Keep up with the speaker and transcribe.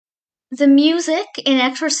The music in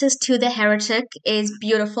Exorcist II: The Heretic is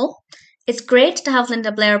beautiful. It's great to have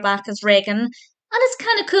Linda Blair back as Regan, and it's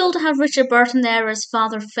kind of cool to have Richard Burton there as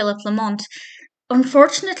Father Philip Lamont.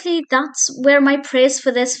 Unfortunately, that's where my praise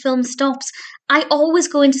for this film stops. I always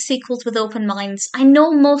go into sequels with open minds. I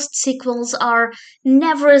know most sequels are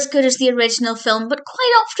never as good as the original film, but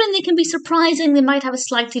quite often they can be surprising. They might have a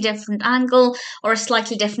slightly different angle or a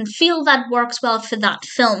slightly different feel that works well for that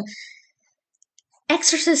film.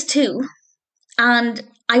 Exorcist 2, and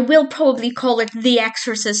I will probably call it The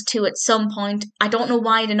Exorcist 2 at some point. I don't know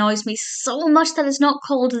why it annoys me so much that it's not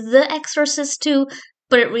called The Exorcist 2,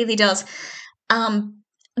 but it really does.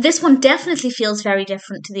 This one definitely feels very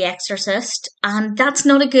different to The Exorcist, and that's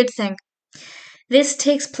not a good thing. This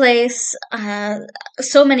takes place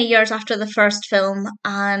so many years after the first film,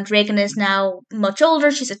 and Regan is now much older.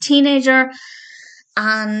 She's a teenager,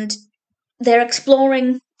 and they're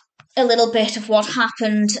exploring a little bit of what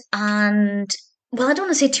happened. And, well, I don't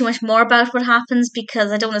want to say too much more about what happens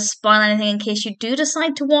because I don't want to spoil anything in case you do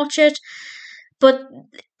decide to watch it. But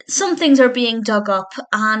some things are being dug up,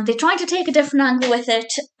 and they tried to take a different angle with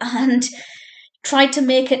it and tried to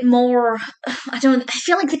make it more, I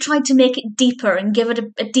feel like they tried to make it deeper and give it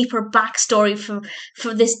a deeper backstory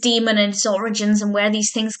for this demon and its origins and where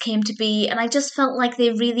these things came to be, and I just felt like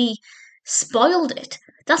they really spoiled it.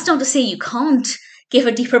 That's not to say you can't give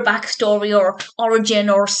a deeper backstory or origin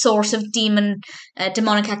or source of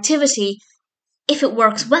demonic activity if it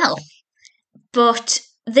works well. But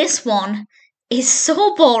this one is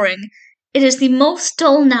so boring. It is the most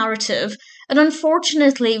dull narrative, and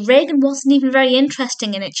unfortunately, Regan wasn't even very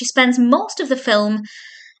interesting in it. She spends most of the film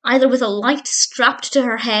either with a light strapped to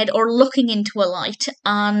her head or looking into a light,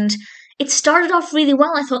 and it started off really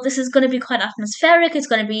well. I thought this is going to be quite atmospheric, it's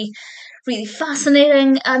going to be really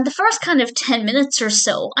fascinating, and the first kind of 10 minutes or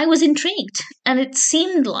so, I was intrigued, and it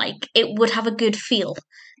seemed like it would have a good feel,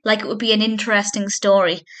 like it would be an interesting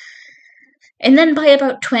story. And then by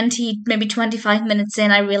about 20, maybe 25 minutes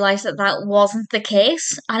in, I realised that that wasn't the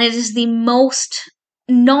case, and it is the most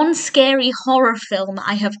non-scary horror film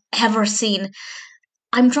I have ever seen.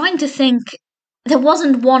 I'm trying to think, there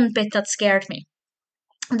wasn't one bit that scared me.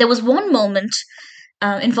 There was one moment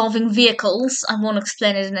involving vehicles. I won't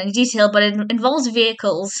explain it in any detail, but it involves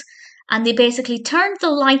vehicles, and they basically turned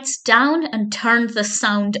the lights down and turned the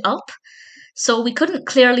sound up. So we couldn't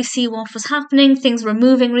clearly see what was happening, things were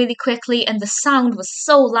moving really quickly, and the sound was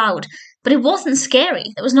so loud. But it wasn't scary.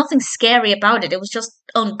 There was nothing scary about it, it was just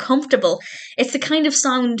uncomfortable. It's the kind of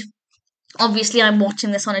sound, obviously I'm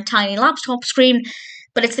watching this on a tiny laptop screen,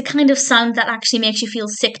 but it's the kind of sound that actually makes you feel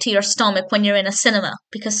sick to your stomach when you're in a cinema,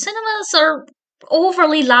 because cinemas are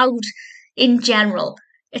overly loud in general.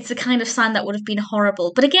 It's the kind of sound that would have been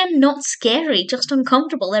horrible. But again, not scary, just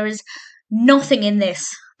uncomfortable. There is nothing in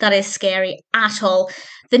this that is scary at all.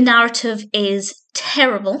 The narrative is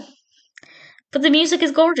terrible, but the music is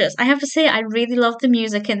gorgeous. I have to say, I really love the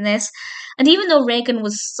music in this. And even though Regan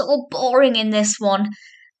was so boring in this one,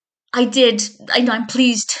 I'm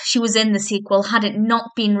pleased she was in the sequel. Had it not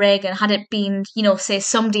been Regan, had it been, say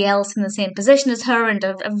somebody else in the same position as her and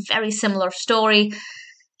a very similar story,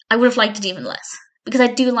 I would have liked it even less. Because I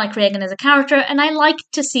do like Regan as a character, and I like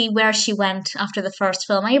to see where she went after the first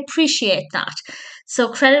film. I appreciate that. So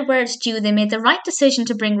credit where it's due, they made the right decision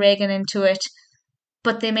to bring Regan into it,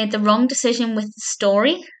 but they made the wrong decision with the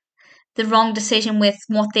story, the wrong decision with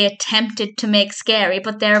what they attempted to make scary,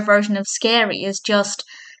 but their version of scary is just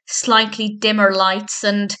slightly dimmer lights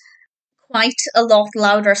and quite a lot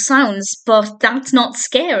louder sounds, but that's not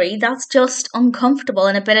scary, that's just uncomfortable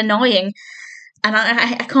and a bit annoying. And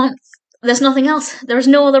I can't, there's nothing else. There's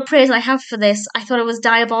no other praise I have for this. I thought it was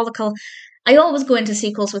diabolical. I always go into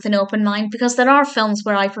sequels with an open mind because there are films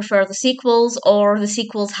where I prefer the sequels, or the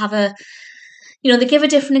sequels have they give a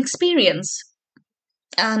different experience.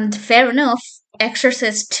 And fair enough,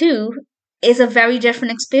 Exorcist 2 is a very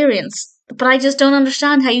different experience. But I just don't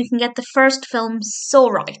understand how you can get the first film so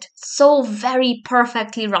right. So very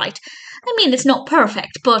perfectly right. I mean, it's not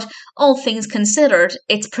perfect, but all things considered,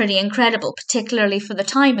 it's pretty incredible, particularly for the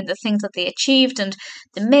time and the things that they achieved and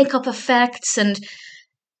the makeup effects and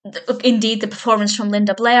indeed the performance from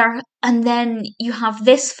Linda Blair. And then you have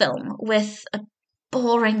this film with a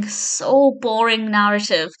so boring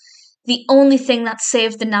narrative. The only thing that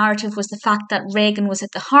saved the narrative was the fact that Regan was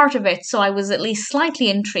at the heart of it, so I was at least slightly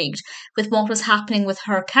intrigued with what was happening with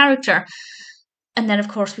her character. And then, of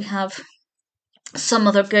course, we have some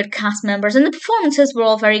other good cast members, and the performances were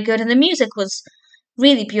all very good, and the music was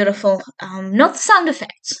really beautiful. Not the sound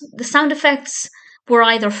effects. The sound effects were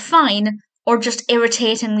either fine or just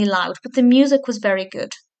irritatingly loud, but the music was very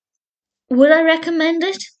good. Would I recommend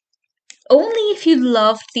it? Only if you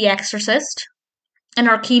loved The Exorcist and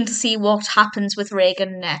are keen to see what happens with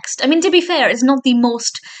Regan next. I mean, to be fair, it's not the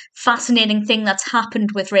most fascinating thing that's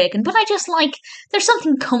happened with Regan, but I just like, there's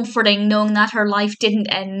something comforting knowing that her life didn't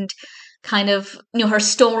end kind of, her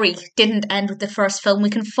story didn't end with the first film. We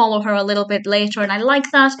can follow her a little bit later, and I like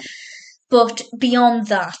that. But beyond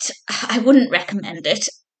that, I wouldn't recommend it.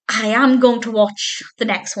 I am going to watch the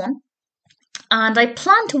next one, and I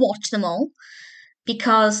plan to watch them all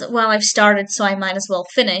because, well, I've started, so I might as well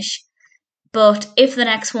finish. But if the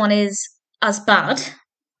next one is as bad,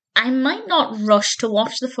 I might not rush to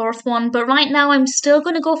watch the fourth one, but right now I'm still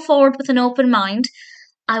going to go forward with an open mind.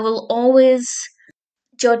 I will always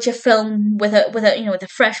judge a film with a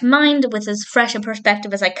fresh mind, with as fresh a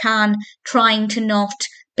perspective as I can, trying to not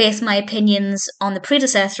base my opinions on the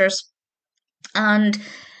predecessors. And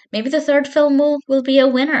maybe the third film will be a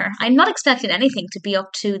winner. I'm not expecting anything to be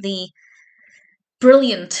up to the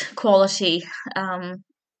brilliant quality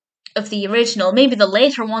of the original. Maybe the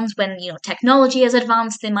later ones, when technology has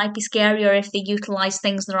advanced, they might be scarier if they utilize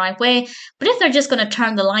things the right way. But if they're just going to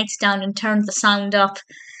turn the lights down and turn the sound up,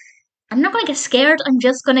 I'm not going to get scared. I'm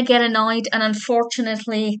just going to get annoyed. And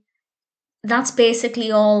unfortunately, that's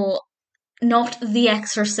basically all not The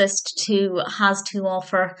Exorcist 2 has to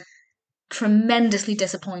offer. Tremendously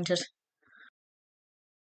disappointed.